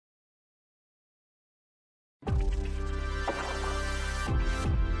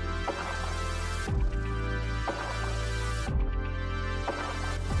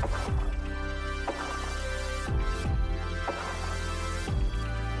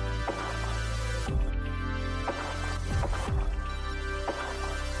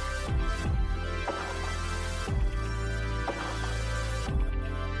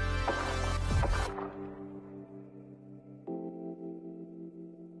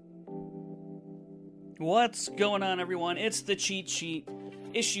What's going on, everyone? It's the Cheat Sheet,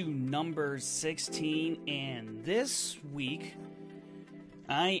 issue number 16, and this week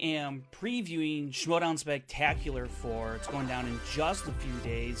I am previewing Schmoedown Spectacular 4. It's going down in just a few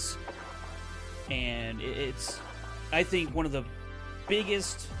days, and it's, I think, one of the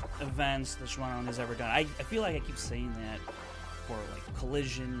biggest events that Schmoedown has ever done. I feel like I keep saying that for like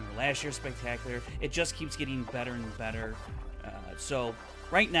Collision or last year's Spectacular. It just keeps getting better and better. So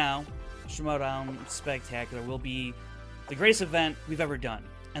right now, Schmoedown Spectacular will be the greatest event we've ever done.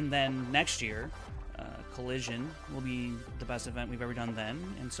 And then next year, Collision will be the best event we've ever done then,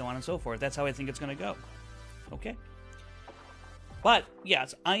 and so on and so forth. That's how I think it's going to go. Okay? But,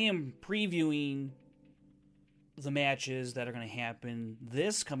 yes, I am previewing the matches that are going to happen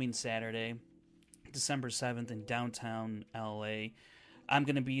this coming Saturday, December 7th, in downtown LA. I'm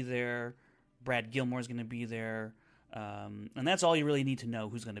going to be there. Brad Gilmore's going to be there. And that's all you really need to know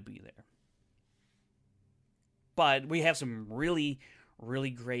who's going to be there. But we have some really, really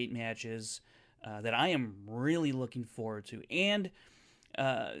great matches that I am really looking forward to. And,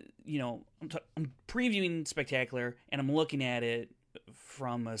 I'm previewing Spectacular, and I'm looking at it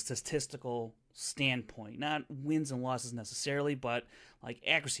from a statistical standpoint. Not wins and losses necessarily, but like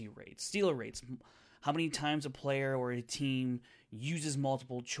accuracy rates, steal rates, how many times a player or a team uses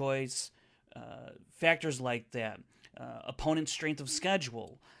multiple choice, factors like that, opponent strength of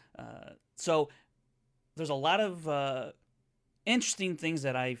schedule. So there's a lot of interesting things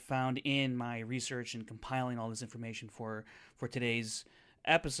that I found in my research and compiling all this information for today's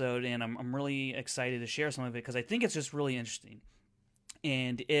episode, and I'm really excited to share some of it because I think it's just really interesting.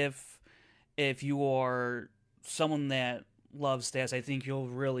 And if you are someone that loves stats, I think you'll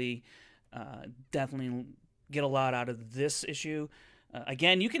really definitely get a lot out of this issue.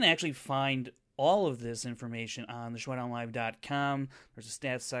 Again, you can actually find all of this information on theschmoedownlive.com. There's a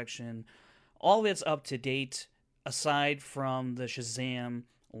stats section. All of it's up to date, aside from the Shazam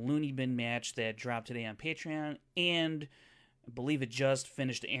Looney Bin match that dropped today on Patreon, and I believe it just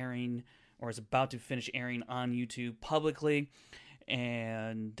finished airing, or is about to finish airing on YouTube publicly.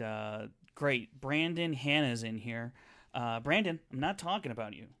 And great, Brandon Hanna's in here. Brandon, I'm not talking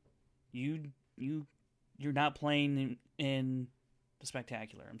about you. You're not playing in the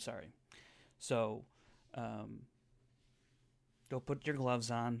Spectacular. I'm sorry. So, go put your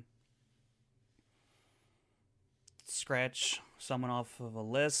gloves on. Scratch someone off of a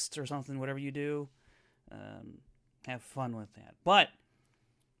list or something, whatever you do. Have fun with that. But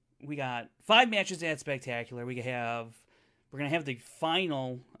we got 5 matches at Spectacular. We're going to have the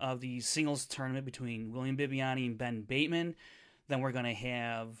final of the singles tournament between William Bibbiani and Ben Bateman. Then we're going to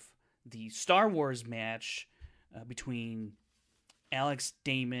have the Star Wars match between Alex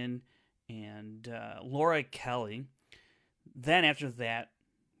Damon and Laura Kelly. Then after that,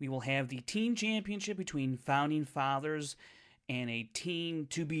 we will have the team championship between Founding Fathers and a team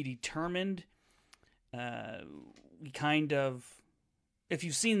to be determined. If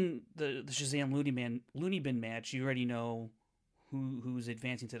you've seen the Shazam Looney Bin match, you already know who's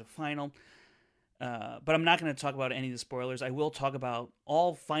advancing to the final. But I'm not going to talk about any of the spoilers. I will talk about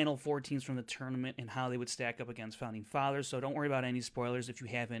all Final Four teams from the tournament and how they would stack up against Founding Fathers, so don't worry about any spoilers if you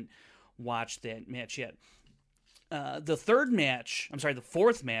haven't watched that match yet. The fourth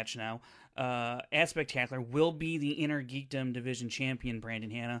match now, at Spectacular, will be the Inner Geekdom Division champion,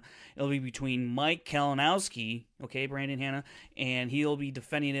 Brandon Hanna. It'll be between Mike Kalinowski, okay, Brandon Hanna, and he'll be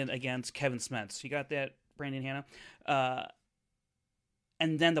defending it against Kevin Smets. You got that, Brandon Hanna?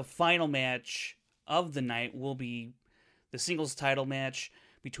 And then the final match of the night will be the singles title match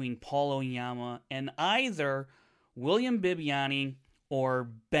between Paul Oyama and either William Bibbiani or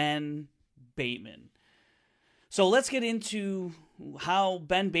Ben Bateman. So let's get into how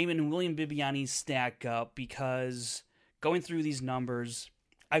Ben Bateman and William Bibbiani stack up, because going through these numbers,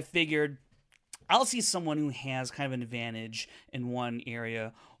 I figured I'll see someone who has kind of an advantage in one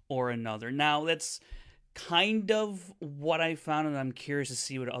area or another. Now, that's kind of what I found, and I'm curious to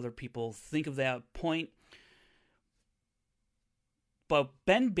see what other people think of that point. But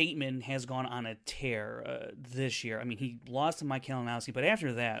Ben Bateman has gone on a tear this year. I mean, he lost to Mike Kalinowski, but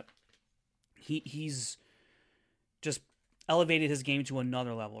after that, he's just elevated his game to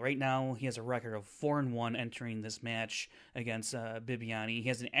another level. Right now, he has a record of 4-1 entering this match against Bibbiani. He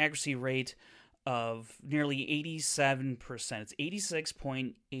has an accuracy rate of nearly 87%. It's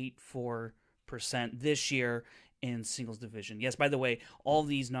 86.84% this year in singles division. Yes, by the way, all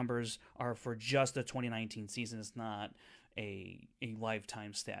these numbers are for just the 2019 season. It's not a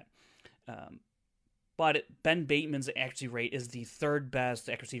lifetime stat. But Ben Bateman's accuracy rate is the third best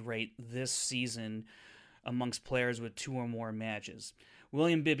accuracy rate this season amongst players with 2 or more matches.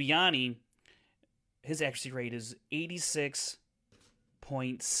 William Bibbiani his accuracy rate is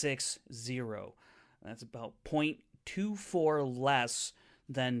 86.60. That's about 0.24 less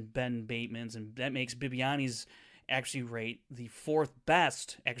than Ben Bateman's, and that makes Bibiani's accuracy rate the fourth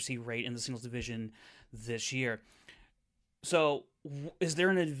best accuracy rate in the singles division this year. So, is there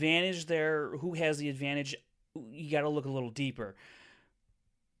an advantage there? Who has the advantage? You got to look a little deeper.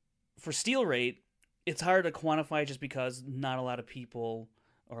 For steal rate, it's hard to quantify just because not a lot of people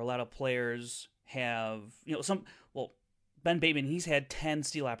or a lot of players have, Ben Bateman, he's had 10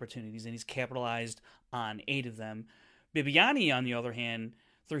 steal opportunities and he's capitalized on 8 of them. Bibiani, on the other hand,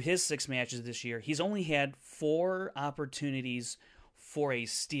 through his 6 matches this year, he's only had 4 opportunities for a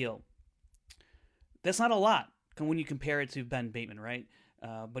steal. That's not a lot when you compare it to Ben Bateman, right?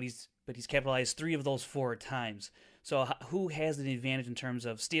 But he's capitalized 3 of those 4 times. So who has the advantage in terms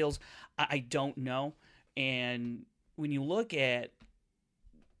of steals? I don't know. And when you look at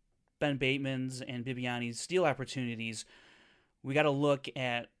Ben Bateman's and Bibiani's steal opportunities, we got to look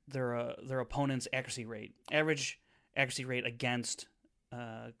at their opponent's accuracy rate, average accuracy rate against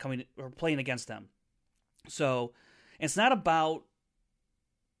playing against them. So it's not about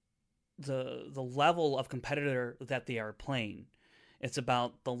the level of competitor that they are playing. It's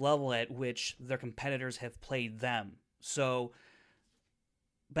about the level at which their competitors have played them. So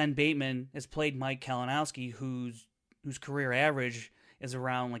Ben Bateman has played Mike Kalinowski, whose career average is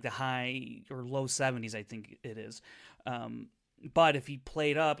around like the high or low 70s, I think it is. But if he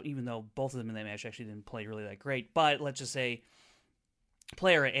played up, even though both of them in that match actually didn't play really that great, but let's just say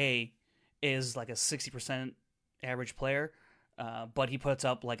player A is like a 60% average player, but he puts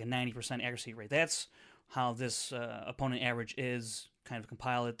up like a 90% accuracy rate. That's how this opponent average is kind of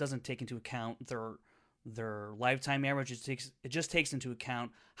compiled. It doesn't take into account their lifetime average. It just takes into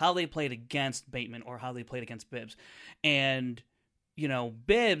account how they played against Bateman or how they played against Bibbs. And,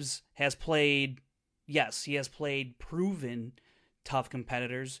 Bibbs has played, yes, he has played proven tough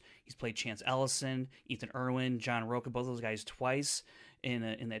competitors. He's played Chance Ellison, Ethan Irwin, John Roca, both those guys twice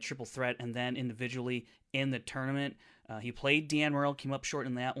in that triple threat, and then individually in the tournament. He played Dan Murrell, came up short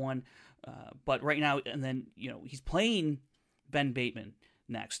in that one. But right now, and then, he's playing Ben Bateman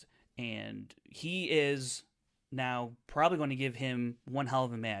next. And he is now probably going to give him one hell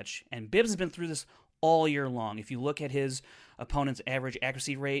of a match. And Bibbs has been through this all year long. If you look at his opponent's average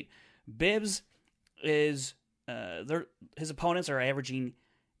accuracy rate, Bibbs is, his opponents are averaging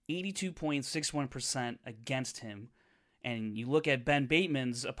 82.61% against him. And you look at Ben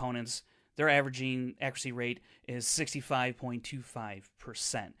Bateman's opponents, their averaging accuracy rate is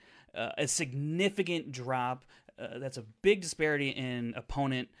 65.25%. A significant drop. That's a big disparity in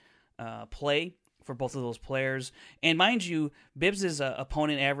opponent play for both of those players. And mind you, Bibbs'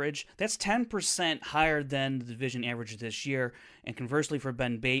 opponent average, that's 10% higher than the division average this year. And conversely for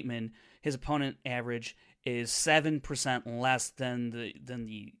Ben Bateman, his opponent average is 7% less than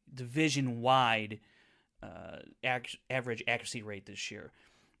the division-wide average accuracy rate this year.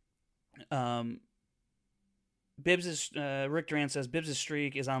 Rick Durant says Bibbs'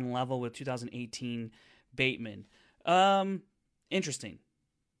 streak is on level with 2018 Bateman. Interesting.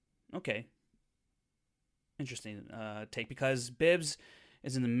 Okay. Interesting take, because Bibbs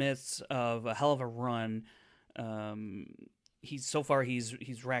is in the midst of a hell of a run. He's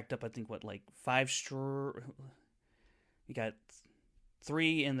racked up, I think, 5 he got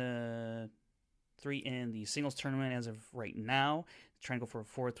 3 in the singles tournament as of right now. Trying to go for a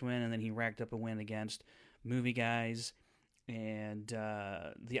 4th win, and then he racked up a win against Movie Guys and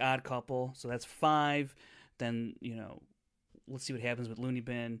the Odd Couple. So that's 5. Then, let's see what happens with Looney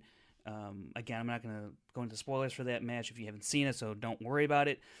Bin. Again, I'm not going to go into spoilers for that match if you haven't seen it, so don't worry about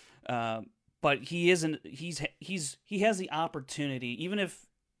it. But he has the opportunity, even if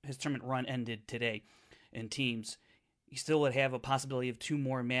his tournament run ended today in teams, he still would have a possibility of 2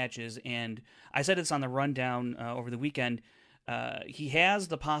 more matches. And I said this on the rundown over the weekend. He has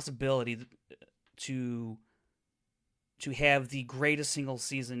the possibility to have the greatest single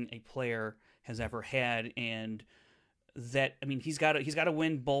season a player has ever had, and that, I mean, he's got to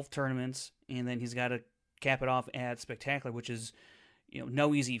win both tournaments, and then he's got to cap it off at Spectacular, which is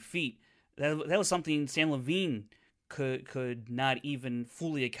no easy feat. That was something Sam Levine could not even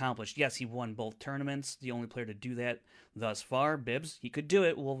fully accomplish. Yes, he won both tournaments, the only player to do that thus far. Bibbs, he could do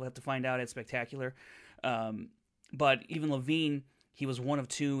it. We'll have to find out at Spectacular. But even Levine, he was 1 of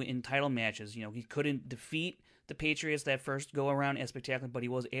 2 in title matches. He couldn't defeat the Patriots that first go around at Spectacular, but he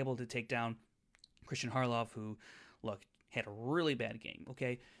was able to take down Christian Harloff, who, look, had a really bad game.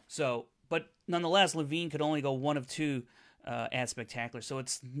 Okay, so, but nonetheless, Levine could only go 1 of 2 at Spectacular, so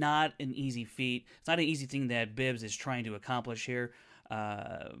it's not an easy feat. It's not an easy thing that Bibbs is trying to accomplish here.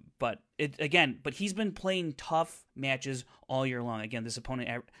 But he's been playing tough matches all year long. Again, this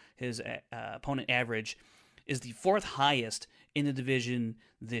his opponent average is the fourth highest in the division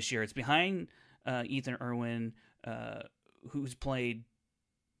this year. It's behind Ethan Irwin, who's played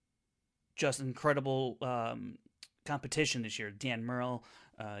just incredible competition this year. Dan Murrell,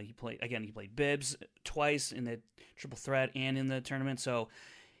 he played Bibbs twice in the triple threat and in the tournament. So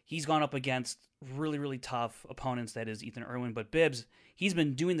he's gone up against really, really tough opponents. That is Ethan Irwin, but Bibbs, he's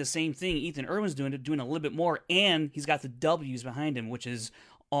been doing the same thing Ethan Irwin's doing a little bit more, and he's got the W's behind him, which is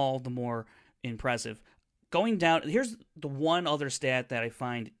all the more impressive. Going down, here's the one other stat that I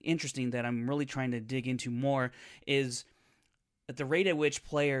find interesting that I'm really trying to dig into more is at the rate at which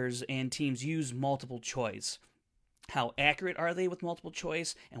players and teams use multiple choice. How accurate are they with multiple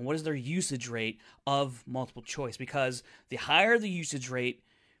choice, and what is their usage rate of multiple choice? Because the higher the usage rate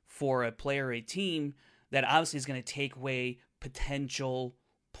for a player or a team, that obviously is going to take away potential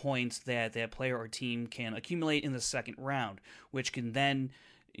points that that player or team can accumulate in the second round, which can then,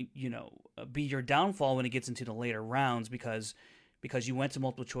 be your downfall when it gets into the later rounds because you went to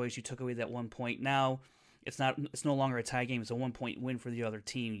multiple choice, you took away that 1 point. Now it's no longer a tie game; it's a 1 point win for the other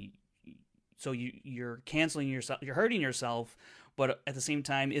team. So you're canceling yourself, you're hurting yourself, but at the same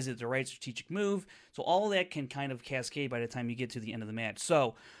time, is it the right strategic move? So all of that can kind of cascade by the time you get to the end of the match.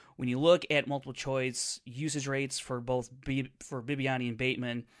 So when you look at multiple choice usage rates for both for Bibbiani and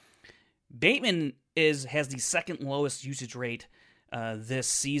Bateman, Bateman has the second lowest usage rate this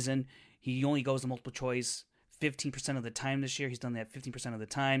season. He only goes to multiple choice 15% of the time this year. He's done that 15% of the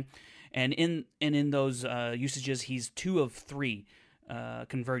time, and in those usages, he's 2 of 3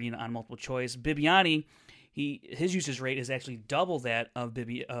 converting on multiple choice. Bibbiani, his usage rate is actually double that of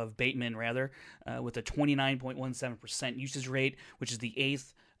Bateman, with a 29.17% usage rate, which is the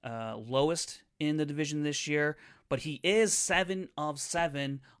 8th lowest in the division this year. But he is 7 of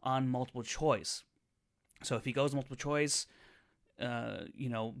 7 on multiple choice. So if he goes multiple choice,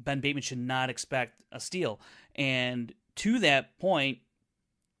 Ben Bateman should not expect a steal. And to that point,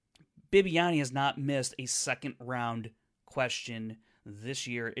 Bibbiani has not missed a second round question this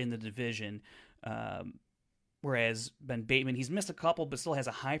year in the division, whereas Ben Bateman, he's missed a couple but still has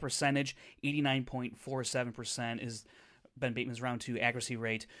a high percentage. 89.47% is Ben Bateman's round 2 accuracy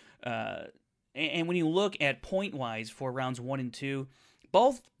rate. And when you look at point-wise for rounds 1 and 2,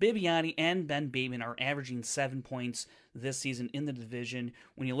 both Bibbiani and Ben Bateman are averaging 7 points this season in the division.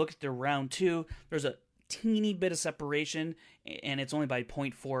 When you look at their round 2, there's a teeny bit of separation, and it's only by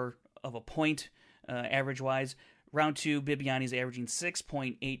 0.4 of a point average-wise. Round 2, Bibbiani's averaging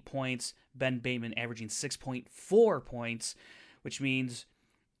 6.8 points, Ben Bateman averaging 6.4 points, which means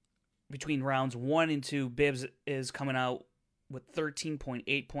between rounds 1 and 2, Bibbs is coming out with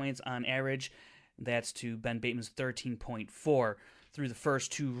 13.8 points on average. That's to Ben Bateman's 13.4 through the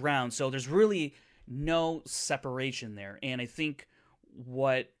first 2 rounds. So there's really no separation there. And I think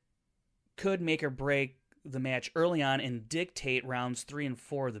what could make or break the match early on and dictate rounds 3 and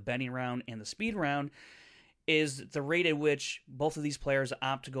 4, the bending round and the speed round, is the rate at which both of these players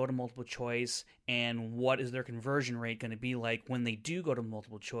opt to go to multiple choice, and what is their conversion rate going to be like when they do go to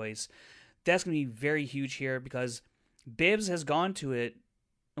multiple choice. That's going to be very huge here because Bibbs has gone to it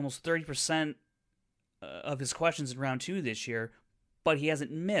almost 30% of his questions in round 2 this year, but he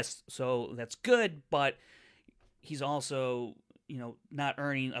hasn't missed, so that's good, but he's also, not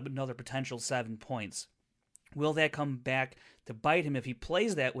earning another potential 7 points. Will that come back to bite him if he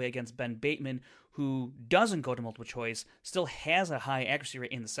plays that way against Ben Bateman, who doesn't go to multiple choice, still has a high accuracy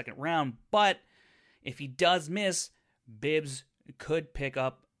rate in the second round, but if he does miss, Bibbs could pick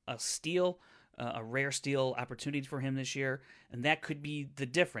up a steal, a rare steal opportunity for him this year, and that could be the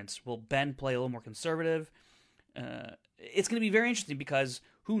difference. Will Ben play a little more conservative? It's going to be very interesting because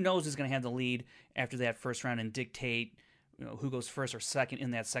who knows who's going to have the lead after that first round and dictate who goes first or second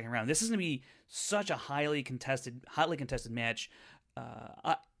in that second round. This is going to be such a hotly contested match.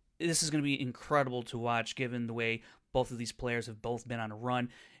 This is going to be incredible to watch given the way both of these players have both been on a run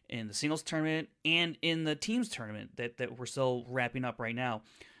in the singles tournament and in the teams tournament that we're still wrapping up right now.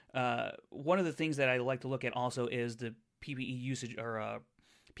 One of the things that I like to look at also is the PPE usage or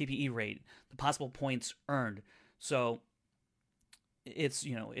PPE rate, the possible points earned. So it's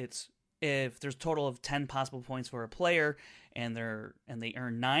if there's a total of 10 possible points for a player and they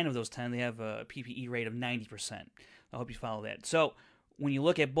earn 9 of those 10, they have a PPE rate of 90%. I hope you follow that. So when you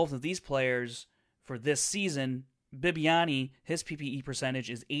look at both of these players for this season, Bibbiani, his PPE percentage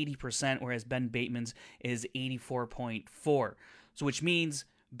is 80%, whereas Ben Bateman's is 84.4. So which means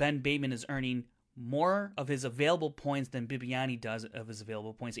Ben Bateman is earning more of his available points than Bibbiani does of his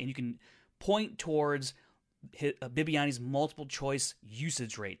available points. And you can point towards Bibiani's multiple choice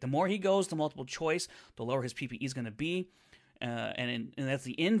usage rate. The more he goes to multiple choice, the lower his PPE is going to be. And that's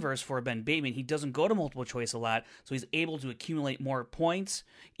the inverse for Ben Bateman. He doesn't go to multiple choice a lot, so he's able to accumulate more points,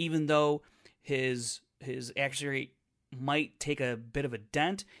 even though his accuracy rate might take a bit of a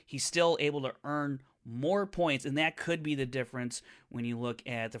dent. He's still able to earn more points, and that could be the difference when you look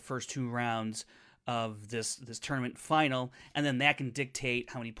at the first 2 rounds of this tournament final, and then that can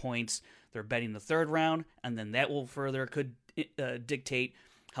dictate how many points they're betting the 3rd round, and then that will further could dictate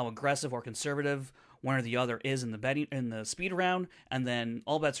how aggressive or conservative one or the other is in the speed round, and then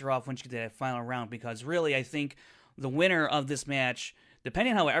all bets are off once you get to that final round, because really I think the winner of this match,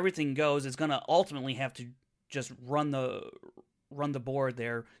 depending on how everything goes, is going to ultimately have to just run the board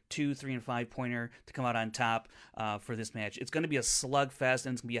there, 2, 3, and 5 pointer to come out on top for this match. It's going to be a slugfest,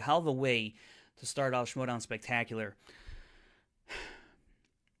 and it's going to be a hell of a way to start off Schmoedown Spectacular.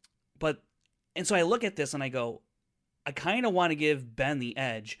 And so I look at this and I go, I kind of want to give Ben the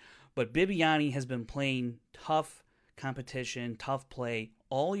edge, but Bibiani has been playing tough competition, tough play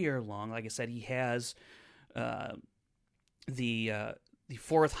all year long. Like I said, he has the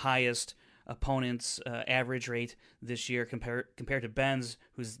 4th highest opponent's average rate this year compared to Ben's,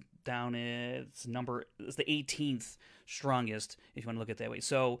 who's down it's the 18th strongest, if you want to look at it that way.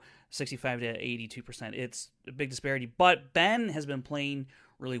 So 65 to 82%. It's a big disparity, but Ben has been playing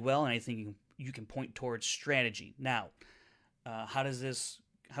really well, and I think you can point towards strategy. Now, how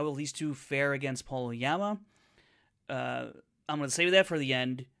will these two fare against Paul Oyama? I'm going to save that for the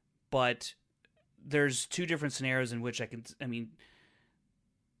end, but there's 2 different scenarios in which it's going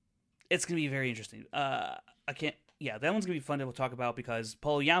to be very interesting. That one's going to be fun to talk about because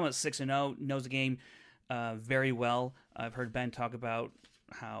Paul Oyama is 6-0, knows the game very well. I've heard Ben talk about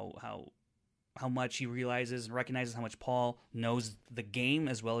how much he realizes and recognizes how much Paul knows the game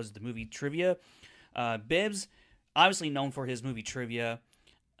as well as the movie trivia. Bibbs, obviously known for his movie trivia,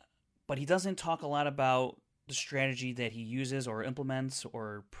 but he doesn't talk a lot about the strategy that he uses or implements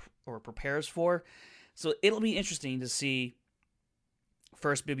or prepares for. So it'll be interesting to see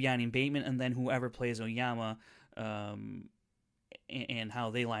first Bibiani and Bateman, and then whoever plays Oyama, and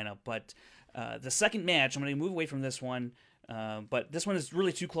how they line up. But the second match, I'm going to move away from this one, but this one is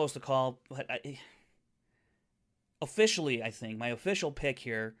really too close to call. But officially, I think my official pick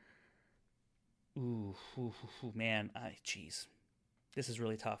here. Man, jeez, this is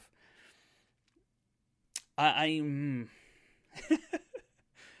really tough. I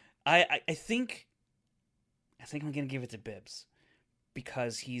think I'm gonna give it to Bibbs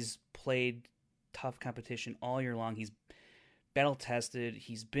because he's played tough competition all year long. He's battle tested.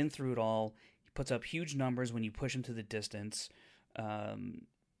 He's been through it all. He puts up huge numbers when you push him to the distance. And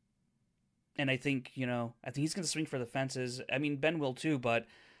I think he's gonna swing for the fences. I mean, Ben will too, but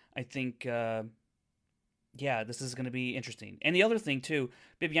I think this is going to be interesting. And the other thing, too,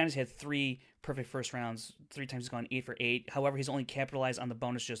 Bibiani's had 3 perfect first rounds. 3 times he's gone 8 for 8. However, he's only capitalized on the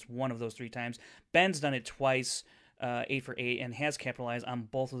bonus just one of those 3 times. Ben's done it twice, 8 for 8, and has capitalized on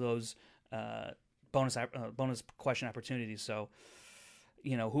both of those bonus question opportunities. So,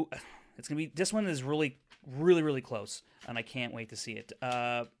 it's going to be... This one is really, really, really close, and I can't wait to see it.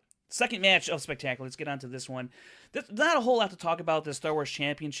 Second match of Spectacular. Let's get on to this one. There's not a whole lot to talk about this Star Wars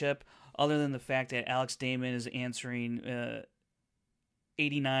Championship, other than the fact that Alex Damon is answering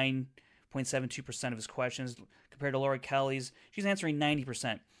 89.72% of his questions, compared to Laura Kelly's. She's answering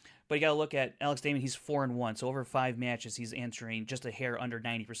 90%. But you got to look at Alex Damon. He's 4-1, so over 5 matches, he's answering just a hair under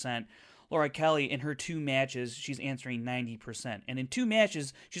 90%. Laura Kelly, in her 2 matches, she's answering 90%. And in 2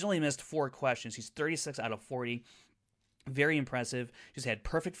 matches, she's only missed 4 questions. She's 36 out of 40. Very impressive. She's had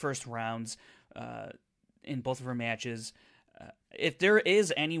perfect first rounds in both of her matches. If there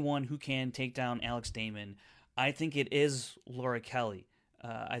is anyone who can take down Alex Damon, I think it is Laura Kelly.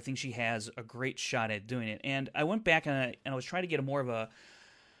 I think she has a great shot at doing it. And I went back and I was trying to get more of an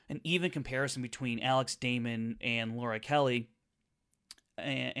even comparison between Alex Damon and Laura Kelly.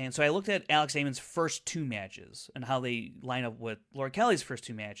 And so I looked at Alex Damon's first 2 matches and how they line up with Laura Kelly's first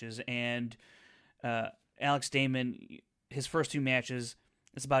 2 matches. And Alex Damon, his first 2 matches,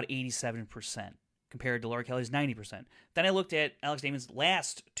 it's about 87%. Compared to Laura Kelly's 90%. Then I looked at Alex Damon's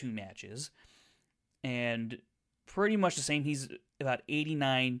last 2 matches, and pretty much the same. He's about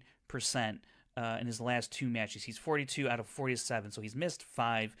 89% in his last 2 matches. He's 42 out of 47, so he's missed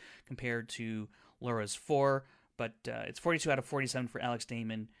 5 compared to Laura's 4, but it's 42 out of 47 for Alex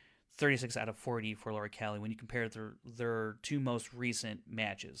Damon, 36 out of 40 for Laura Kelly when you compare their 2 most recent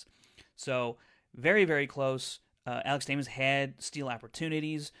matches. So very, very close. Alex Damon's had steal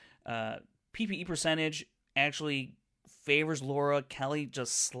opportunities. PPE percentage actually favors Laura Kelly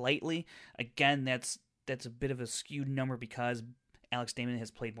just slightly. Again, that's that's a bit of a skewed number because Alex Damon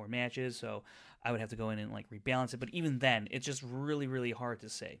has played more matches, so I would have to go in and like rebalance it. But even then, it's just really, really hard to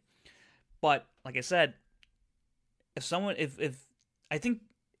say. But like I said, if I think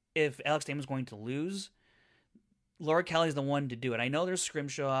if Alex Damon's going to lose, Laura Kelly's the one to do it. I know there's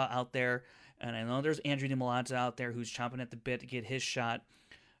Scrimshaw out there, and I know there's Andrew DiMolanta out there who's chomping at the bit to get his shot.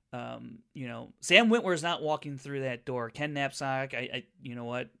 Sam Witwer's not walking through that door. Ken Knapsack, I you know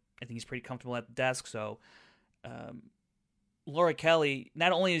what? I think he's pretty comfortable at the desk. So, Laura Kelly,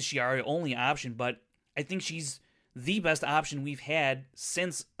 not only is she our only option, but I think she's the best option we've had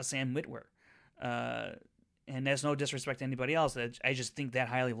since a Sam Witwer. And that's no disrespect to anybody else. I just think that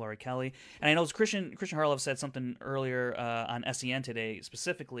highly of Laura Kelly. And I know Christian Harloff said something earlier on SEN today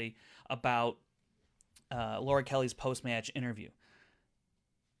specifically about Laura Kelly's post-match interview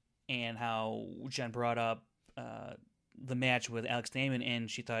and how Jen brought up the match with Alex Damon, and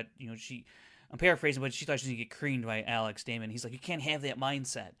she thought, I'm paraphrasing, but she thought she was going to get creamed by Alex Damon. He's like, you can't have that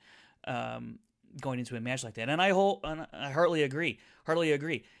mindset going into a match like that. And I heartily agree.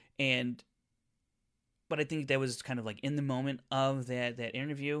 But I think that was kind of like in the moment of that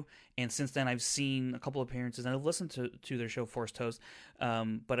interview. And since then, I've seen a couple of appearances, and I've listened to their show, Forced Toast.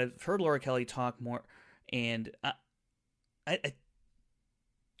 But I've heard Laura Kelly talk more, and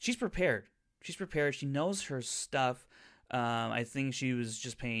she's prepared. She's prepared. She knows her stuff. I think she was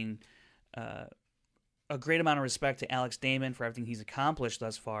just paying a great amount of respect to Alex Damon for everything he's accomplished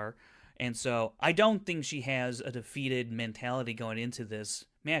thus far. And so I don't think she has a defeated mentality going into this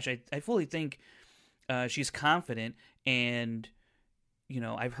match. I fully think she's confident, and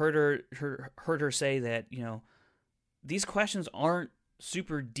I've heard her say that these questions aren't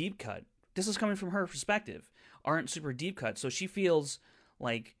super deep cut. This is coming from her perspective. Aren't super deep cut. So she feels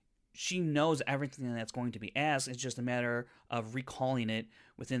like she knows everything that's going to be asked. It's just a matter of recalling it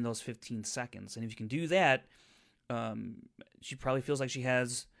within those 15 seconds. And if you can do that, she probably feels like she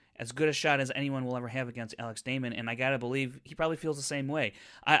has as good a shot as anyone will ever have against Alex Damon. And I gotta believe he probably feels the same way.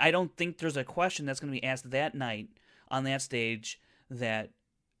 I don't think there's a question that's going to be asked that night on that stage that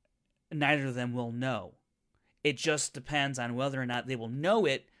neither of them will know. It just depends on whether or not they will know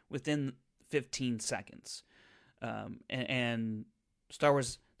it within 15 seconds. And Star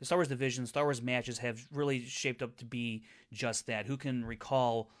Wars, the Star Wars division, Star Wars matches have really shaped up to be just that. Who can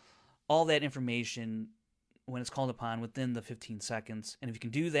recall all that information when it's called upon within the 15 seconds? And if you can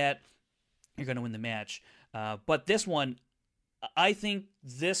do that, you're going to win the match. But this one, I think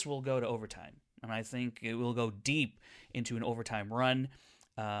this will go to overtime. And I think it will go deep into an overtime run.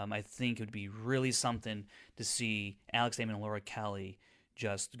 I think it would be really something to see Alex Damon and Laura Kelly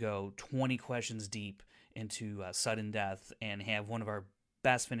just go 20 questions deep into sudden death and have one of our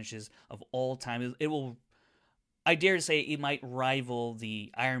best finishes of all time. It will, I dare to say, it might rival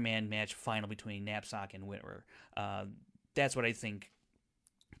the Iron Man match final between Knapsack and Witwer. That's what I think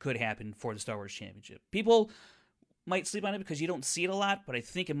could happen for the Star Wars Championship. People might sleep on it because you don't see it a lot, but I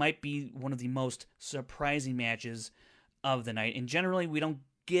think it might be one of the most surprising matches of the night. And generally, we don't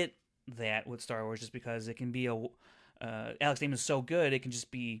get that with Star Wars just because it can be Alex Damon is so good, it can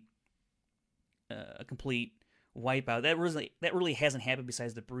just be a complete wipeout. That really hasn't happened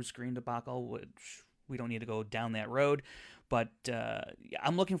besides the Bruce Green debacle, which we don't need to go down that road. But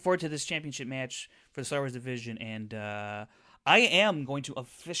I'm looking forward to this championship match for the Star Wars division, and I am going to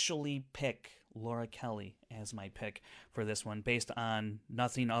officially pick Laura Kelly as my pick for this one, based on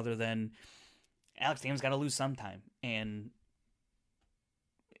nothing other than Alex Damon's got to lose sometime, and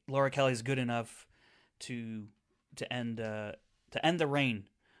Laura Kelly's good enough to end the reign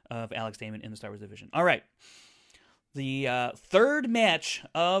of Alex Damon in the Star Wars division. All right. The third match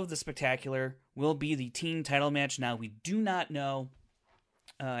of the Spectacular will be the team title match. Now, we do not know,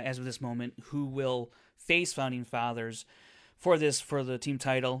 as of this moment, who will face Founding Fathers for the team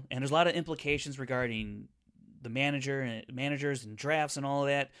title, and there's a lot of implications regarding the managers and drafts and all of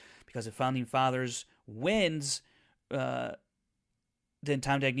that, because if Founding Fathers wins, then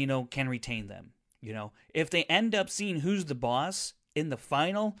Tom Dagnino can retain them. If they end up seeing who's the boss in the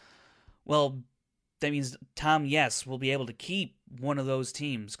final, well, that means Tom, yes, will be able to keep one of those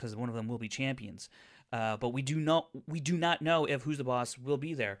teams because one of them will be champions. But we do not know if who's the boss will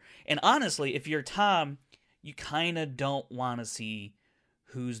be there. And honestly, if you're Tom, you kind of don't want to see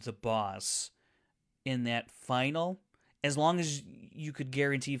who's the boss in that final, as long as you could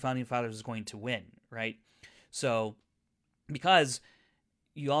guarantee Founding Fathers is going to win, right? So, because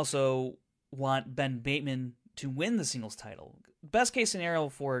you also want Ben Bateman to win the singles title. Best case scenario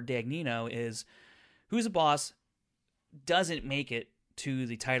for Dagnino is who's the boss doesn't make it to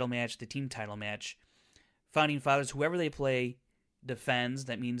the title match, the team title match. Founding Fathers, whoever they play, defends.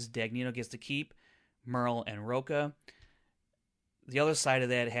 That means Dagnino gets to keep Merle, and Roca. The other side of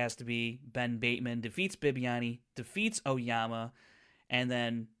that has to be Ben Bateman defeats Bibiani, defeats Oyama, and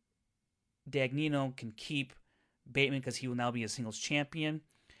then Dagnino can keep Bateman because he will now be a singles champion.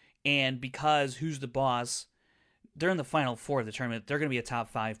 And because Who's the Boss, they're in the final four of the tournament, they're going to be a top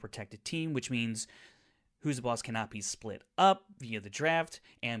 5 protected team, which means Who's the Boss cannot be split up via the draft.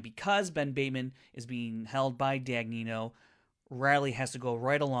 And because Ben Bateman is being held by Dagnino, Riley has to go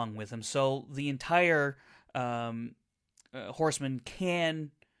right along with him. So the entire Horseman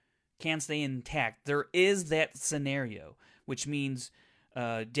can stay intact. There is that scenario, which means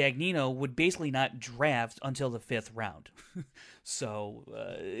Dagnino would basically not draft until the 5th round. So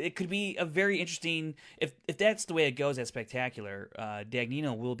it could be a very interesting, if that's the way it goes at Spectacular,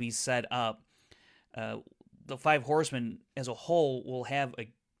 Dagnino will be set up. The 5 Horsemen as a whole will have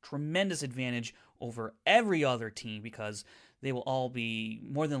a tremendous advantage over every other team because they will all be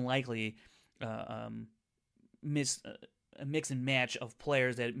more than likely a mix and match of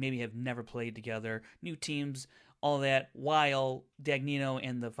players that maybe have never played together, new teams, all that, while Dagnino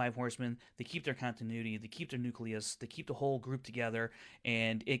and the 5 Horsemen, they keep their continuity, they keep their nucleus, they keep the whole group together,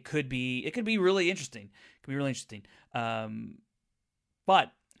 and it could be really interesting. It could be really interesting.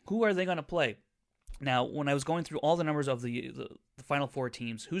 But who are they going to play? Now, when I was going through all the numbers of the final 4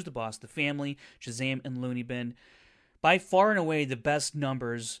 teams, Who's the Boss, The Family, Shazam, and Looney Bin, by far and away the best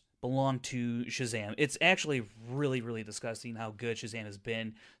numbers belong to Shazam. It's actually really, really disgusting how good Shazam has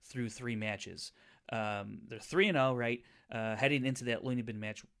been through 3 matches. They're 3-0, right? Heading into that Looney Bin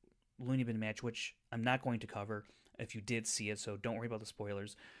match, which I'm not going to cover if you did see it, so don't worry about the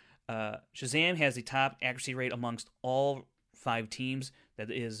spoilers. Shazam has the top accuracy rate amongst all 5 teams. That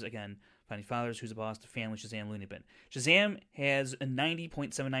is, again, Founding Fathers, Who's the Boss, The Family, Shazam, Looney Bin. Shazam has a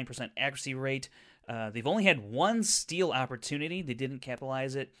 90.79% accuracy rate. They've only had 1 steal opportunity. They didn't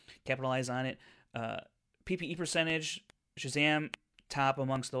capitalize on it. PPE percentage, Shazam top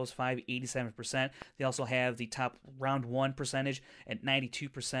amongst those 5, 87%. They also have the top round 1 percentage at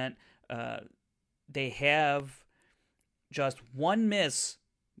 92%. They have just one missed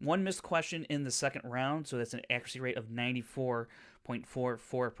question in the second round, so that's an accuracy rate of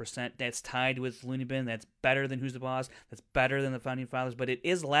 94.44%. That's tied with Looney Bin. That's better than Who's the Boss. That's better than the Founding Fathers, but it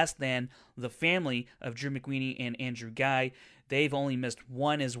is less than The Family of Drew McWeeny and Andrew Guy. They've only missed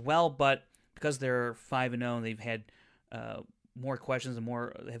 1 as well, but because they're 5-0, they've had more questions and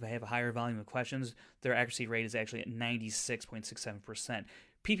have a higher volume of questions. Their accuracy rate is actually at 96.67%.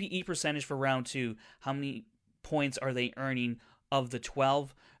 PPE percentage for round 2. How many points are they earning of the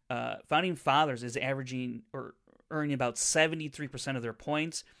 12? Founding Fathers is averaging or earning about 73% of their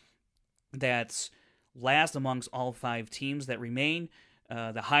points. That's last amongst all 5 teams that remain.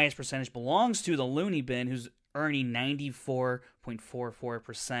 The highest percentage belongs to the Looney Bin, who's earning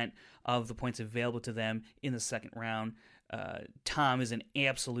 94.44% of the points available to them in the second round. Tom is an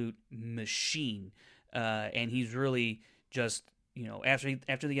absolute machine, and he's really just, after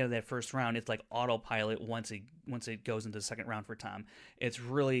they get out of that first round, it's like autopilot once it goes into the second round for Tom. It's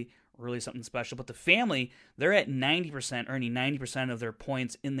really something special. But the Family, they're at 90%, earning 90% of their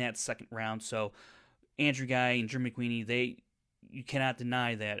points in that second round. So Andrew Guy and Drew McWeeny, you cannot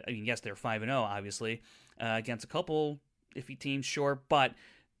deny that. I mean, yes, they're 5-0, obviously, against a couple iffy teams, sure, but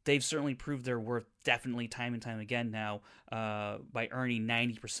they've certainly proved their worth definitely time and time again now by earning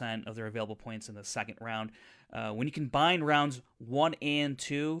 90% of their available points in the second round. When you combine rounds 1 and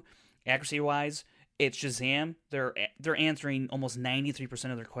 2, accuracy-wise, it's Shazam. They're answering almost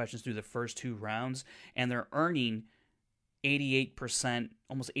 93% of their questions through the first 2 rounds, and they're earning 88%,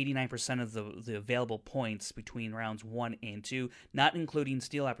 almost 89% of the available points between rounds 1 and 2, not including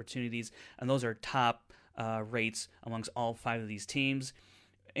steal opportunities, and those are top rates amongst all 5 of these teams.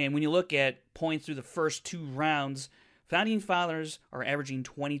 And when you look at points through the first 2 rounds, Founding Fathers are averaging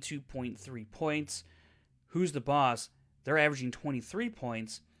 22.3 points. Who's the Boss? They're averaging 23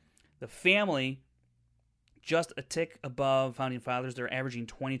 points. The Family, just a tick above Founding Fathers, they're averaging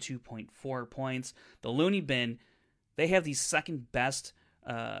 22.4 points. The Looney Bin, they have the second best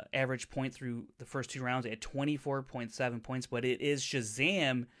average point through the first 2 rounds at 24.7 points, but it is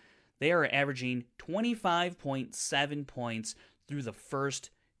Shazam. They are averaging 25.7 points through the first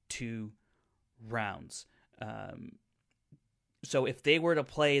 2 rounds. So if they were to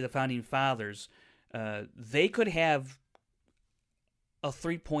play the Founding Fathers, they could have a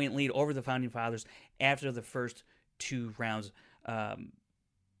 3-point lead over the Founding Fathers after the first 2 rounds.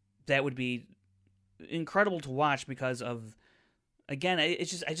 That would be incredible to watch because of, again, I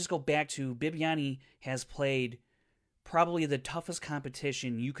just go back to Bibiani has played probably the toughest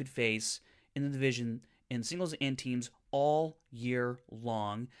competition you could face in the division in singles and teams all year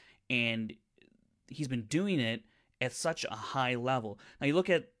long, and he's been doing it at such a high level. Now you look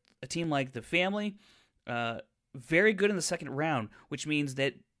at a team like the Family, very good in the second round, which means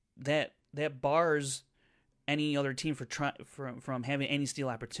that bars any other team from having any steal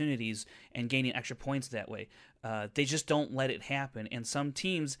opportunities and gaining extra points that way. They just don't let it happen, and some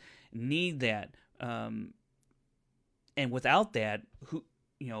teams need that. And without that,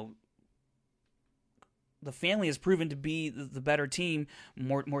 the Family has proven to be the better team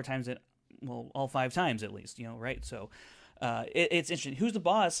more times than, well, all 5 times at least. Right? So it's interesting. Who's the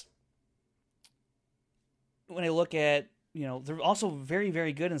Boss? When I look at, they're also very,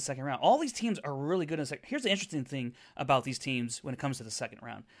 very good in the second round. All these teams are really good in the second. Here's the interesting thing about these teams when it comes to the second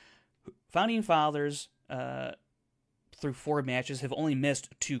round. Founding Fathers, through 4 matches, have only missed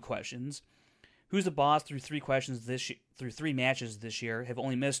 2 questions. Who's the Boss through 3 matches this year have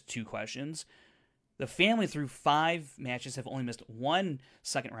only missed 2 questions. The Family through 5 matches have only missed 1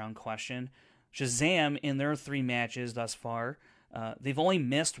 second round question. Shazam in their 3 matches thus far, they've only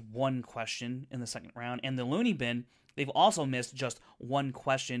missed 1 question in the second round, and the Looney Bin, they've also missed just 1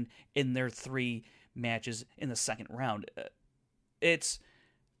 question in their 3 matches in the second round. It's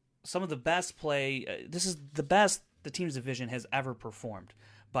some of the best play. This is the best the team's division has ever performed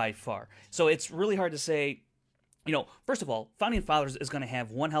by far. So it's really hard to say, first of all, Founding Fathers is going to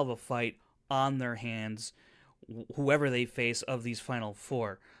have one hell of a fight on their hands, whoever they face of these final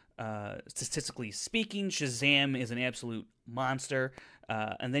 4. Statistically speaking, Shazam is an absolute monster.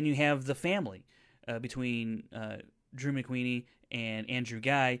 And then you have the Family between Drew McWeeny and Andrew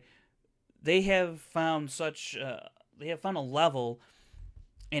Guy. They have found a level,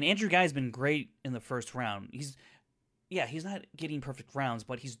 and Andrew Guy's been great in the first round. He's not getting perfect rounds,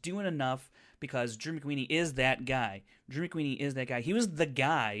 but he's doing enough because Drew McWeeny is that guy. He was the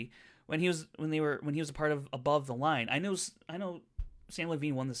guy when he was a part of Above the Line. I know Sam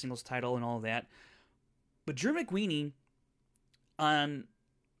Levine won the singles title and all of that, but Drew McWeeny on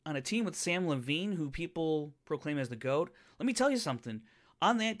a team with Sam Levine, who people proclaim as the GOAT, let me tell you something.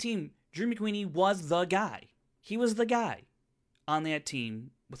 On that team, Drew McWeeny was the guy. He was the guy on that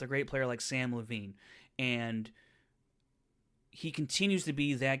team with a great player like Sam Levine, and he continues to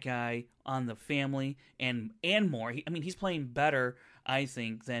be that guy on the Family and more. He's playing better, I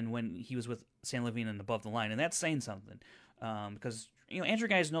think, than when he was with Sam Levine and Above the Line, and that's saying something. Because Andrew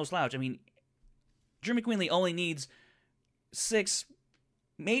Guy is no slouch. Drew McWeeny only needs 6,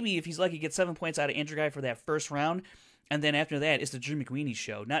 maybe if he's lucky, get 7 points out of Andrew Guy for that first round, and then after that, it's the Drew McWeeny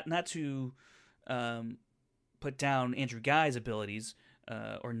show. Not to put down Andrew Guy's abilities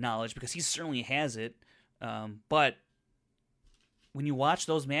or knowledge, because he certainly has it, but when you watch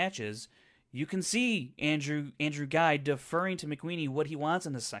those matches, you can see Andrew Guy deferring to McWeeny what he wants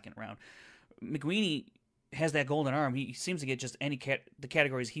in the second round. McWeeny has that golden arm. He seems to get just the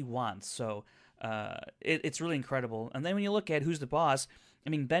categories he wants. So it's really incredible. And then when you look at who's the boss,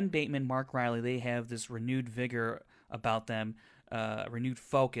 Ben Bateman, Mark Riley, they have this renewed vigor about them, renewed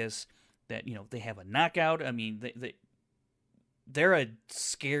focus that, they have a knockout. They're a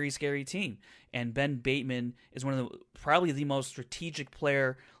scary, scary team. And Ben Bateman is probably the most strategic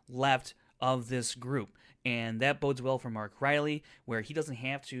player left of this group. And that bodes well for Mark Riley, where he doesn't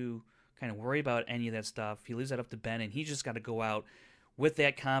have to kind of worry about any of that stuff. He leaves that up to Ben, and he's just got to go out with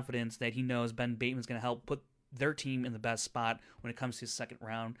that confidence that he knows Ben Bateman's going to help put their team in the best spot when it comes to the second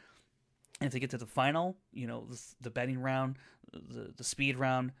round. And if they get to the final, the betting round, the speed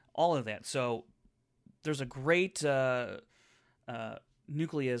round, all of that. So there's a great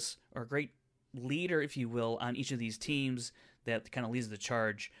nucleus, or a great leader, if you will, on each of these teams that kind of leads the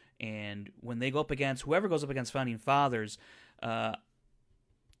charge. And when they go up against whoever goes up against Founding Fathers,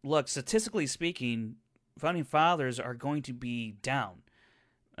 look, statistically speaking, Founding Fathers are going to be down.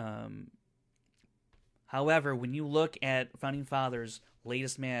 However, when you look at Founding Fathers'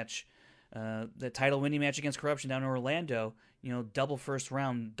 latest match, the title-winning match against Corruption down in Orlando, double first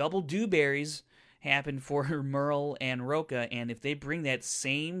round, double dewberries happened for Merle and Roca, and if they bring that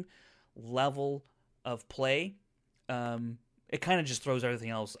same level of play, it kind of just throws everything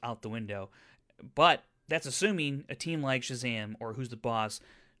else out the window. But that's assuming a team like Shazam or Who's the Boss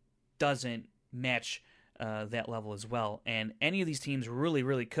doesn't match that level as well. And any of these teams really,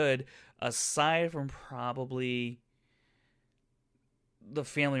 really could, aside from probably the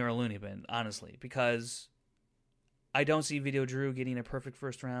Family or Looney Bin, honestly, because I don't see Video Drew getting a perfect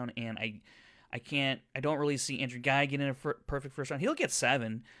first round, and I don't really see Andrew Guy getting a perfect first round. He'll get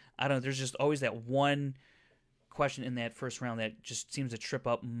 7. I don't know. There's just always that one question in that first round that just seems to trip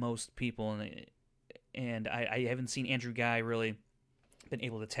up most people, and I haven't seen Andrew Guy really been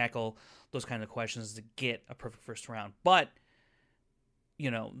able to tackle those kind of questions to get a perfect first round. But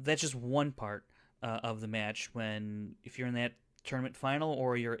that's just one part of the match. When if you're in that tournament final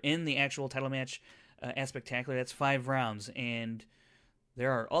or you're in the actual title match at Spectacular, that's 5 rounds, and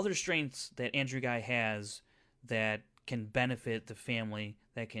there are other strengths that Andrew Guy has that can benefit the family,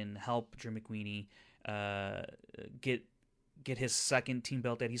 that can help Drew McWeeny get his second team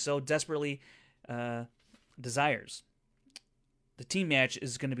belt that he so desperately desires. The team match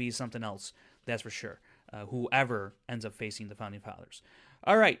is going to be something else, that's for sure. Whoever ends up facing the Founding Fathers.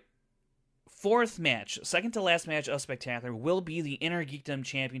 All right. 4th match, second to last match of Spectacular, will be the Inner Geekdom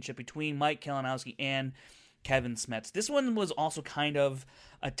Championship between Mike Kalinowski and Kevin Smets. This one was also kind of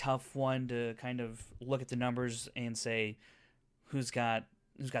a tough one to kind of look at the numbers and say who's got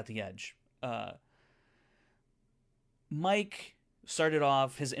the edge. Mike started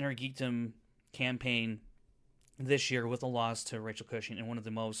off his Inner Geekdom campaign this year with a loss to Rachel Cushing in one of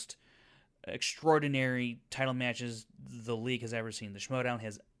the most extraordinary title matches the league has ever seen, the Schmoedown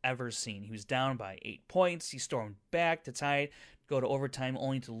has ever seen. He was down by 8 points. He stormed back to tie it, go to overtime,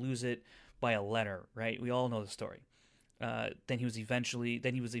 only to lose it by a letter. Right? We all know the story. Then he was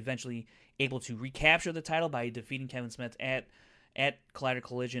eventually able to recapture the title by defeating Kevin Smets at Collider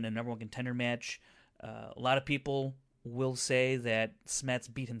Collision, a number 1 contender match. A lot of people will say that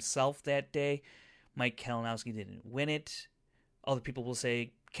Smets beat himself that day. Mike Kalinowski didn't win it. Other people will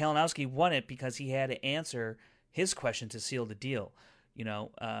say Kalinowski won it because he had to answer his question to seal the deal. You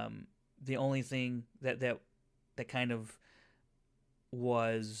know, the only thing that kind of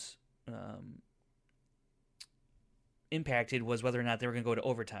was impacted was whether or not they were going to go to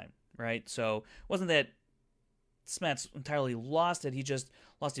overtime, right? So it wasn't that Smets entirely lost it. He just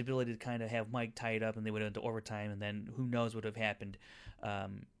lost the ability to kind of have Mike tie it up, and they would have went to overtime, and then who knows what would have happened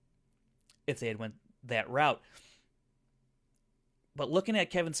if they had went that route. But looking at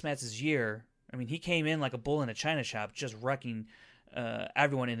Kevin Smets' year, I mean, he came in like a bull in a china shop, just wrecking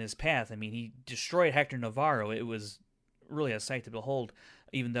everyone in his path. I mean, he destroyed Hector Navarro. It was really a sight to behold,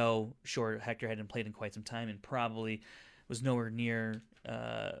 even though, sure, Hector hadn't played in quite some time and probably was nowhere near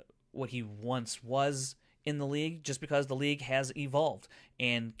what he once was in the league, just because the league has evolved.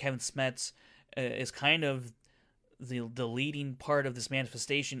 And Kevin Smets is kind of the leading part of this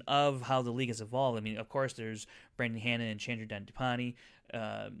manifestation of how the league has evolved. I mean, of course, there's Brendan Hannon and Chandra Dandapani.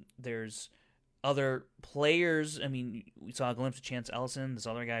 There's other players. I mean, we saw a glimpse of Chance Ellison, this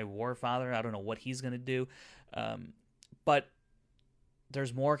other guy, Warfather. I don't know what he's going to do. But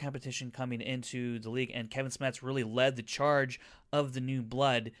there's more competition coming into the league, and Kevin Smets really led the charge of the new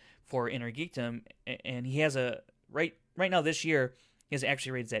blood for Inner Geekdom, and he has right now this year, his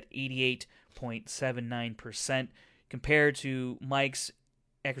accuracy rate is at 88.79%, compared to Mike's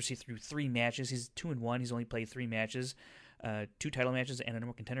accuracy through 3 matches. He's 2-1. He's only played 3 matches, 2 title matches and a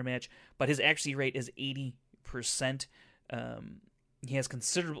number contender match, but his accuracy rate is 80%. He has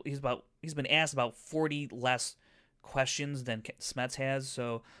considerable. He's been asked about 40 less questions than Smets has.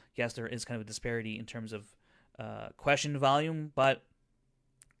 So yes, there is kind of a disparity in terms of question volume, but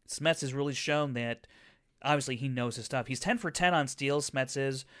Smets has really shown that obviously he knows his stuff. He's 10 for 10 on steals. Smets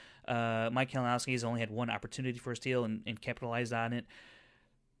is. Mike Kalinowski has only had 1 opportunity for a steal and capitalized on it.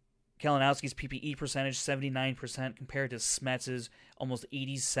 Kalinowski's PPE percentage 79% compared to Smets's almost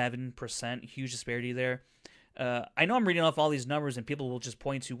 87%. Huge disparity there. I know I'm reading off all these numbers and people will just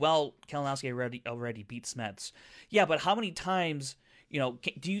point to, well, Kalinowski already beat Smets. Yeah, but how many times,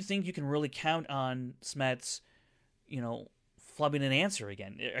 do you think you can really count on Smets, flubbing an answer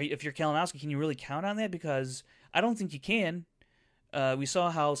again? If you're Kalinowski, can you really count on that? Because I don't think you can. We saw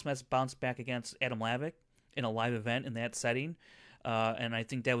how Smets bounced back against Adam Lavick in a live event in that setting. And I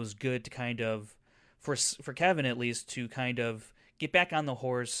think that was good to kind of, for Kevin at least, to kind of get back on the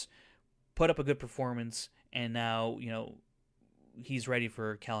horse, put up a good performance, and now, he's ready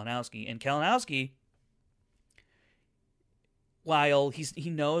for Kalinowski. And Kalinowski, while he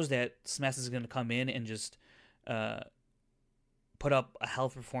knows that Smets is going to come in and just put up a hell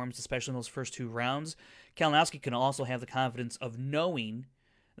of a performance, especially in those first 2 rounds, Kalinowski can also have the confidence of knowing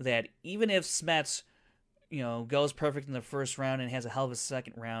that even if Smets goes perfect in the first round and has a hell of a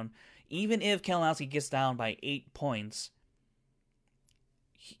second round, even if Kalinowski gets down by 8 points,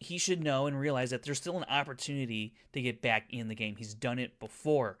 he should know and realize that there's still an opportunity to get back in the game. He's done it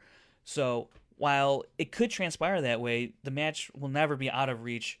before. So while it could transpire that way, the match will never be out of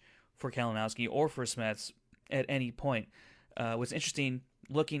reach for Kalinowski or for Smets at any point. What's interesting,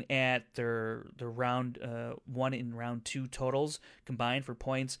 looking at their round 1 and round 2 totals combined for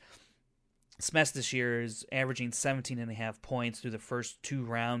points, Smets this year is averaging 17.5 points through the first 2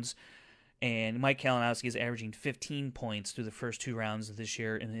 rounds, and Mike Kalinowski is averaging 15 points through the first 2 rounds of this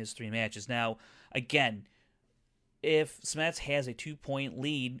year in his 3 matches. Now, again, if Smets has a 2-point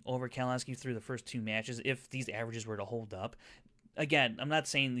lead over Kalinowski through the first two matches, if these averages were to hold up, again, I'm not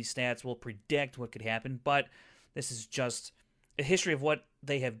saying these stats will predict what could happen, but this is just a history of what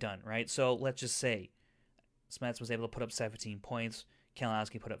they have done, right? So let's just say Smets was able to put up 17 points,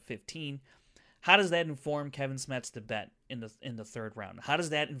 Kalinowski put up 15. How does that inform Kevin Smets to bet in the third round? How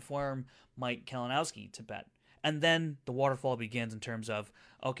does that inform Mike Kalinowski to bet? And then the waterfall begins in terms of,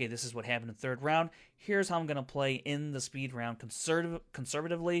 okay, this is what happened in the third round. Here's how I'm going to play in the speed round,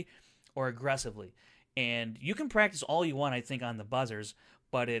 conservatively or aggressively. And you can practice all you want, I think, on the buzzers,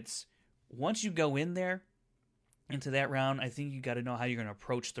 but it's once you go in there into that round, I think you got to know how you're going to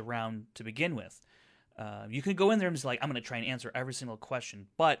approach the round to begin with. You can go in there and be like, I'm going to try and answer every single question,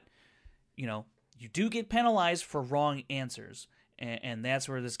 but you do get penalized for wrong answers, and that's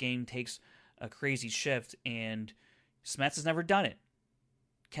where this game takes a crazy shift, and Smets has never done it.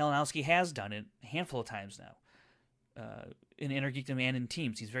 Kalinowski has done it a handful of times now. In Intergeekdom and in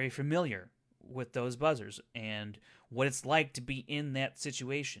teams, he's very familiar with those buzzers and what it's like to be in that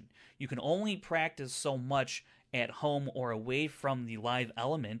situation. You can only practice so much at home or away from the live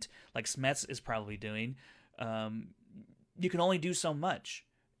element, like Smets is probably doing. You can only do so much.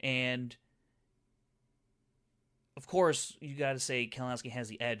 And of course, you got to say Kalinowski has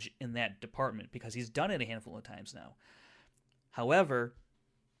the edge in that department because he's done it a handful of times now. However,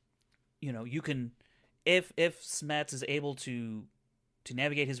 you can, if Smets is able to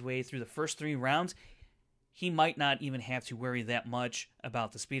navigate his way through the first three rounds, he might not even have to worry that much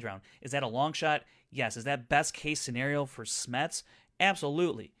about the speed round. Is that a long shot? Yes. Is that best case scenario for Smets?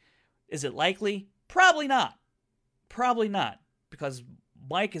 Absolutely. Is it likely? Probably not. Probably not. Because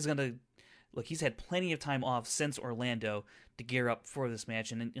Mike is going to... Look, he's had plenty of time off since Orlando to gear up for this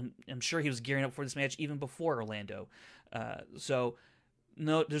match, and I'm sure he was gearing up for this match even before Orlando. So,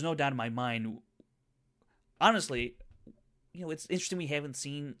 no, there's no doubt in my mind. Honestly, it's interesting we haven't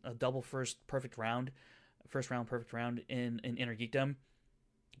seen a double first round perfect round in Intergeekdom.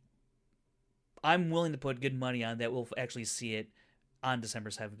 I'm willing to put good money on that we'll actually see it on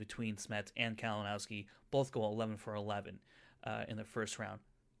December 7th between Smets and Kalinowski. Both go 11 for 11 in the first round.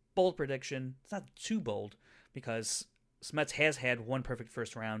 Bold prediction. It's not too bold because Smets has had one perfect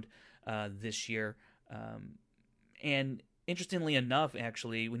first round this year. And interestingly enough,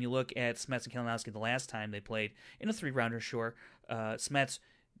 actually, when you look at Smets and Kalinowski the last time they played in a 3-rounder, sure, Smets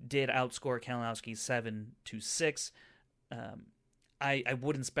did outscore Kalinowski 7-6. I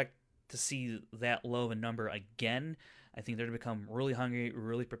would expect to see that low of a number again. I think they're going to become really hungry,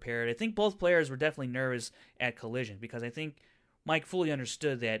 really prepared. I think both players were definitely nervous at Collision because I think Mike fully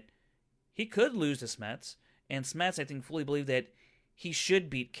understood that he could lose to Smets, and Smets, I think, fully believed that he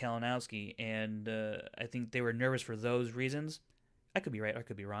should beat Kalinowski, and I think they were nervous for those reasons. I could be right, I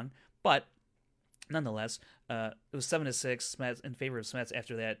could be wrong, but nonetheless, it was 7-6 Smets in favor of Smets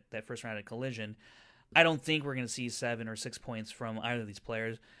after that first round of Collision. I don't think we're going to see 7 or 6 points from either of these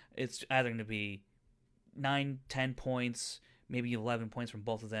players. It's either going to be 9, 10 points, maybe 11 points from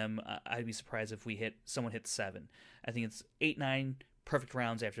both of them. I'd be surprised if someone hit 7. I think it's 8, 9 perfect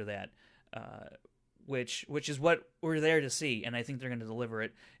rounds after that, which is what we're there to see, and I think they're going to deliver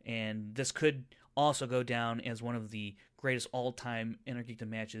it. And this could also go down as one of the greatest all-time Intergeekdom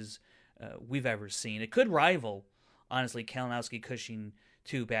matches we've ever seen. It could rival, honestly, Kalinowski-Cushing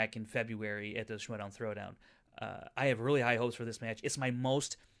 2 back in February at the Schmoedown Throwdown. I have really high hopes for this match. It's my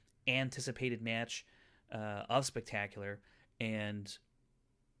most anticipated match of Spectacular, and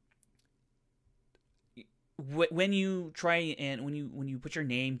when you try and when you put your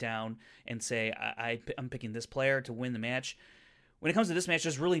name down and say I'm picking this player to win the match, when it comes to this match,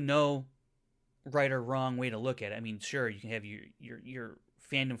 there's really no right or wrong way to look at it. I mean, sure, you can have your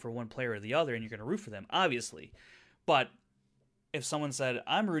fandom for one player or the other, and you're going to root for them, obviously. But if someone said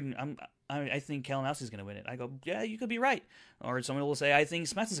I think Kalinowski's going to win it, I go, yeah, you could be right. Or someone will say, I think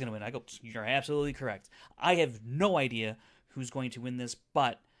Smets is going to win it. I go, you're absolutely correct. I have no idea who's going to win this,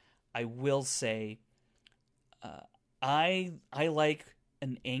 but I will say I like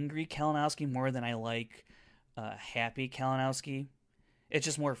an angry Kalinowski more than I like happy Kalinowski. It's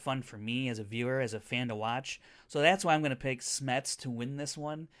just more fun for me as a viewer, as a fan to watch. So that's why I'm going to pick Smets to win this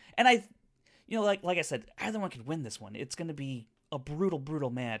one. And like I said, either one could win this one. It's going to be a brutal, brutal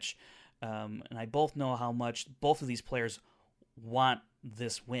match. And I both know how much both of these players want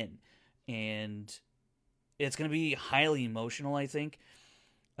this win. And it's going to be highly emotional, I think.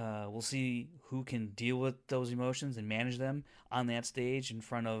 We'll see who can deal with those emotions and manage them on that stage in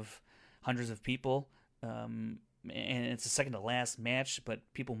front of hundreds of people. And it's the second to last match, but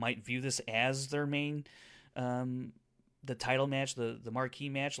people might view this as their main, the title match, the marquee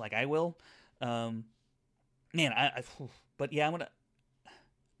match, like I will. man, but yeah, I'm gonna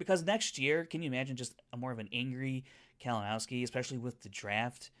because next year, can you imagine just a more of an angry Kalinowski, especially with the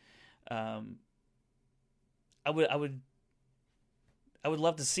draft? Um, I would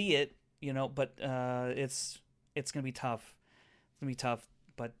love to see it, but it's gonna be tough. It's gonna be tough,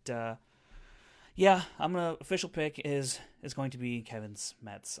 but yeah, I'm gonna official pick is going to be Kevin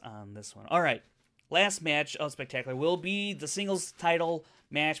Smets on this one. All right, last match of Spectacular will be the singles title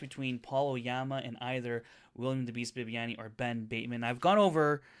match between Paul Oyama and either William the Beast Bibbiani or Ben Bateman. I've gone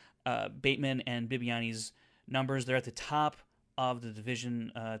over Bateman and Bibbiani's numbers. They're at the top of the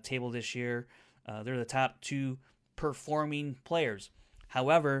division table this year. They're the top two performing players.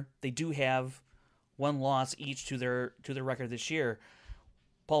 However, they do have one loss each to their record this year.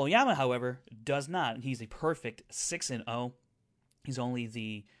 Paul Oyama, however, does not. He's a perfect 6-0. He's only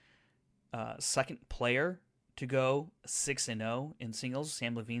the second player to go 6-0 in singles.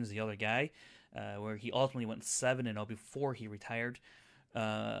 Sam Levine's the other guy, where he ultimately went 7-0 before he retired.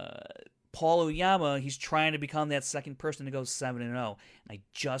 Paul Oyama, he's trying to become that second person to go 7-0, and I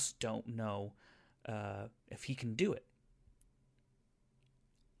just don't know if he can do it.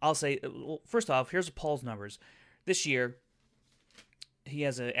 I'll say, well, first off, here's Paul's numbers. This year, he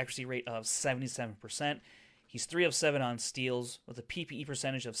has an accuracy rate of 77%. He's 3 of 7 on steals with a PPE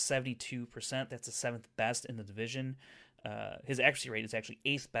percentage of 72%. That's the 7th best in the division. His accuracy rate is actually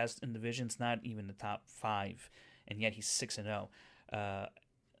 8th best in the division. It's not even the top 5, and yet he's 6-0.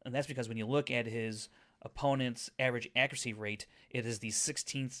 And that's because when you look at his opponent's average accuracy rate, it is the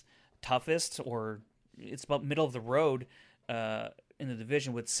 16th toughest, or it's about middle of the road in the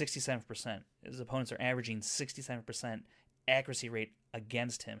division with 67%. His opponents are averaging 67% accuracy rate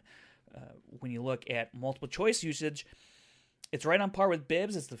against him. When you look at multiple choice usage, it's right on par with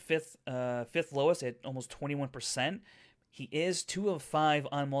Bibbs. It's the fifth lowest at almost 21%. He is 2 of 5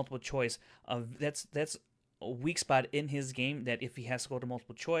 on multiple choice. That's a weak spot in his game, that if he has to go to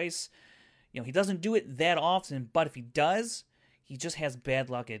multiple choice, he doesn't do it that often, but if he does, he just has bad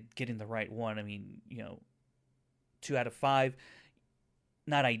luck at getting the right one. I mean, 2 out of 5,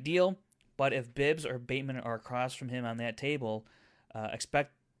 not ideal, but if Bibbs or Bateman are across from him on that table,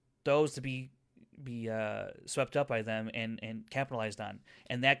 expect those to be swept up by them and capitalized on.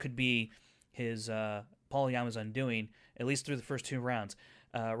 And that could be his Paul Oyama's undoing, at least through the first 2 rounds.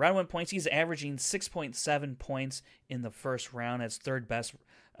 Round 1 points, he's averaging 6.7 points in the first round. That's 3rd best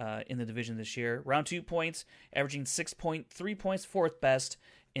in the division this year. Round 2 points, averaging 6.3 points, 4th best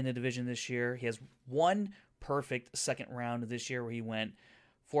in the division this year. He has 1 perfect second round this year where he went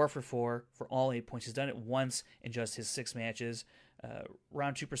 4 for 4 for all 8 points. He's done it once in just his 6 matches.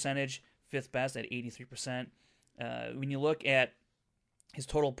 Round 2 percentage, 5th best at 83%. When you look at his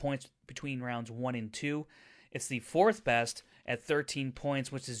total points between rounds 1 and 2, it's the 4th best at 13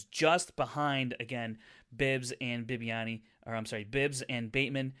 points, which is just behind, again, Bibbs and Bibbiani. Or I'm sorry, Bibbs and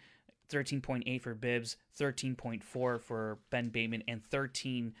Bateman. 13.8 for Bibbs, 13.4 for Ben Bateman, and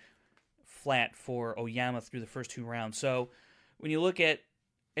 13 flat for Oyama through the first 2 rounds. So when you look at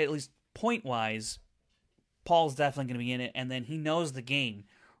least point-wise, Paul's definitely going to be in it, and then he knows the game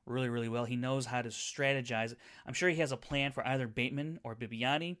really, really well. He knows how to strategize. I'm sure he has a plan for either Bateman or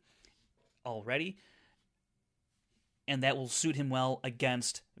Bibbiani already, and that will suit him well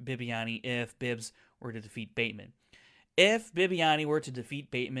against Bibbiani if Bibbs were to defeat Bateman. If Bibbiani were to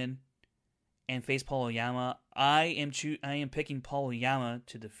defeat Bateman and face Paul Oyama, I am picking Paul Oyama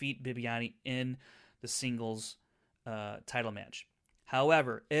to defeat Bibbiani in the singles title match.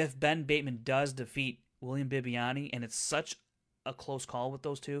 However, if Ben Bateman does defeat William Bibbiani, and it's such a close call with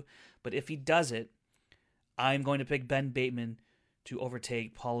those two, but if he does it, I'm going to pick Ben Bateman to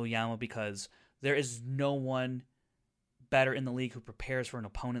overtake Paul Oyama because there is no one better in the league who prepares for an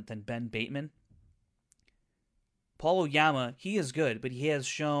opponent than Ben Bateman. Paul Oyama, he is good, but he has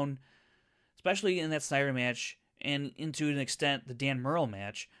shown, especially in that Snyder match and to an extent the Dan Murrell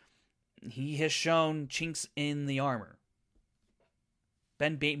match, he has shown chinks in the armor.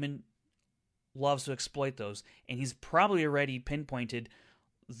 Ben Bateman loves to exploit those, and he's probably already pinpointed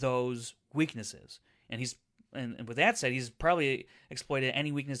those weaknesses. And with that said, he's probably exploited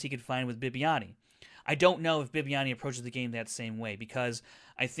any weakness he could find with Bibbiani. I don't know if Bibbiani approaches the game that same way, because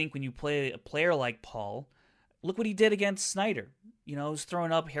I think when you play a player like Paul, look what he did against Snyder. He's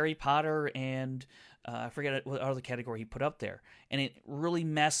throwing up Harry Potter and I forget what other category he put up there, and it really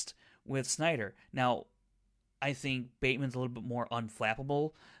messed with Snyder. Now, I think Bateman's a little bit more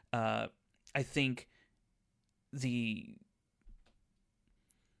unflappable. I think the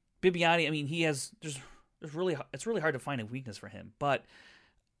Bibbiani, it's really hard to find a weakness for him, but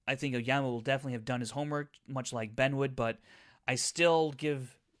I think Oyama will definitely have done his homework, much like Ben would, but I still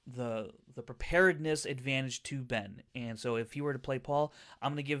give the preparedness advantage to Ben. And so if he were to play Paul,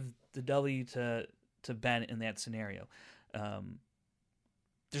 I'm going to give the W to Ben in that scenario.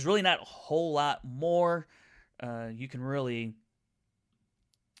 There's really not a whole lot more you can really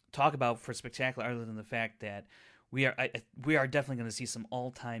talk about for Spectacular other than the fact that we are definitely going to see some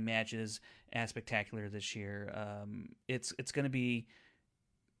all-time matches at Spectacular this year. It's going to be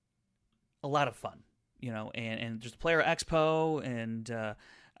a lot of fun, and there's the Player Expo, and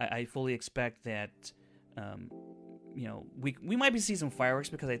I fully expect that, we might be seeing some fireworks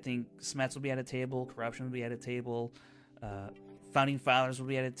because I think Smets will be at a table, Corruption will be at a table, Founding Fathers will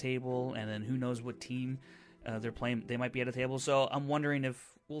be at a table, and then who knows what team they're playing. They might be at a table, so I'm wondering if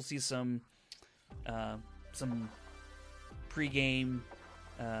we'll see some pre-game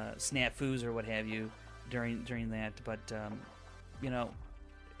snafus or what have you during that. But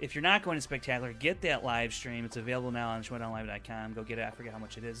if you're not going to Spectacular, get that live stream. It's available now on SchmoedownLive.com. Go get it. I forget how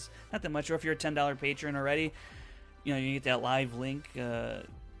much it is. Not that much. Or if you're a $10 patron already, you get that live link.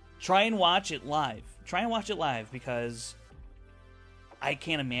 Try and watch it live. Because I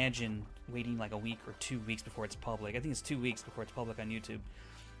can't imagine waiting like a week or 2 weeks before it's public. I think it's 2 weeks before it's public on YouTube.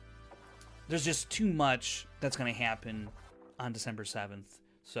 There's just too much that's going to happen on December 7th.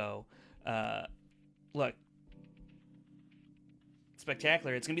 So, look,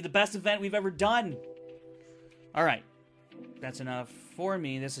 Spectacular. It's going to be the best event we've ever done. All right. That's enough for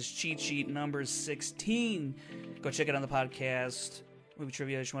me. This is Cheat Sheet number 16. Go check it on the podcast. Movie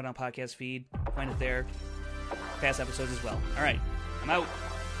Trivia, Schmoedown podcast feed. Find it there. Past episodes as well. All right. I'm out.